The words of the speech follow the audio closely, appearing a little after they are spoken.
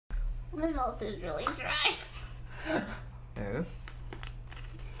My mouth is really dry. Yeah.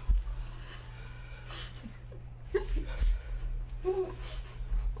 I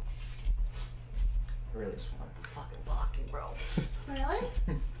really just wanted the fucking Pocky, bro. Really?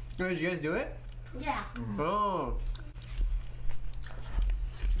 Oh, did you guys do it? Yeah. Oh.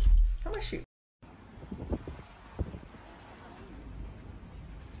 How much she?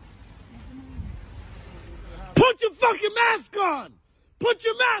 Put your fucking mask on! Put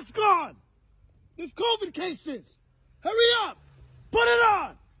your mask on! There's COVID cases! Hurry up! Put it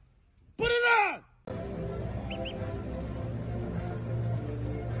on! Put it on!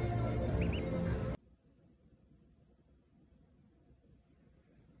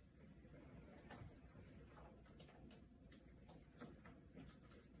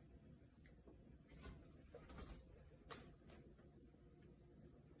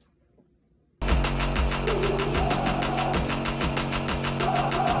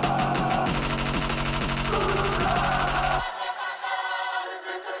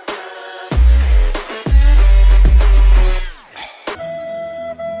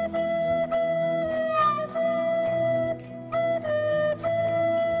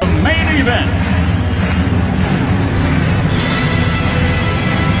 Event.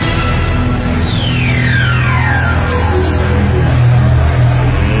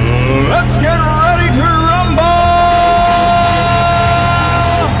 Let's get ready to rumble!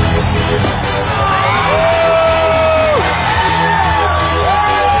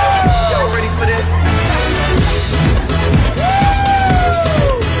 Y'all ready for this?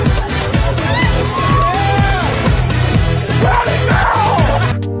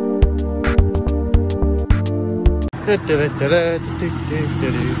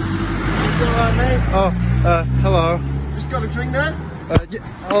 Oh, hello. Just got a drink there? Yeah.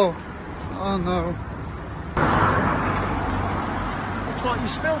 Oh no. Looks like you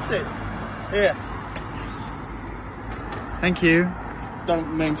spilt it. Here. Thank you.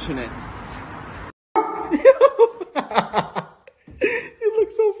 Don't mention it. You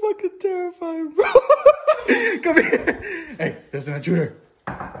look so fucking terrifying, bro. Come here. Hey, there's an intruder.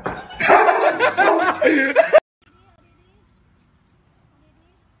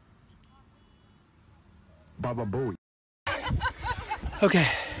 Baba Booey. Okay,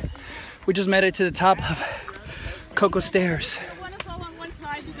 we just made it to the top of Coco Stairs. You want us all on one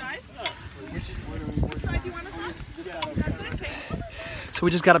side, you guys? Which side do you want us on? That's it, okay. So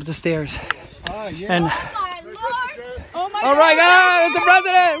we just got up the stairs. Yeah. And My Lord. Oh my all right, guys, it's the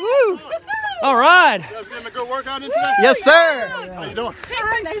president. Woo! All right. You guys getting a good workout in today? Yes, sir. How you doing?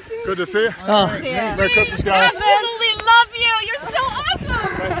 Hi, nice to meet you. Good to see you. Oh, Merry Christmas, guys. Absolutely love you. You're so awesome.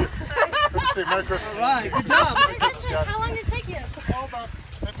 Thank you. Good to see you. Merry Christmas. all right. Good job. How long did it take you? Oh, about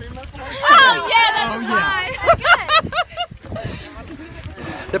 15 minutes, 20 minutes. Oh, yeah, that's fine. Oh,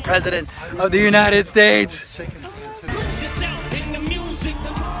 good. The president of the United States. yourself in the music,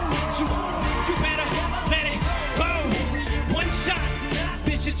 the moment you better let it go. One shot,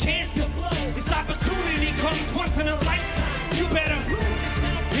 this your chance to blow. This opportunity comes once in a lifetime. You better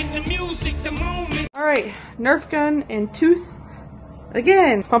in the music, the moment. All right, Nerf gun and tooth.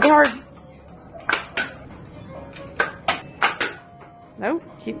 Again, pump it hard. No,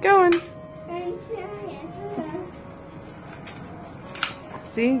 keep going.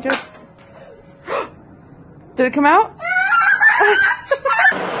 See, just. Did it come out?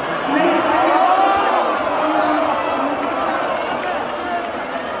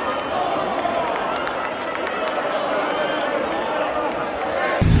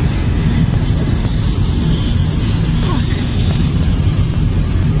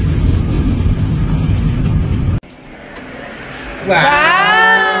 Wow.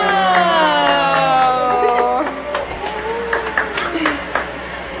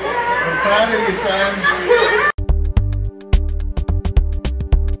 I'm proud of you, son.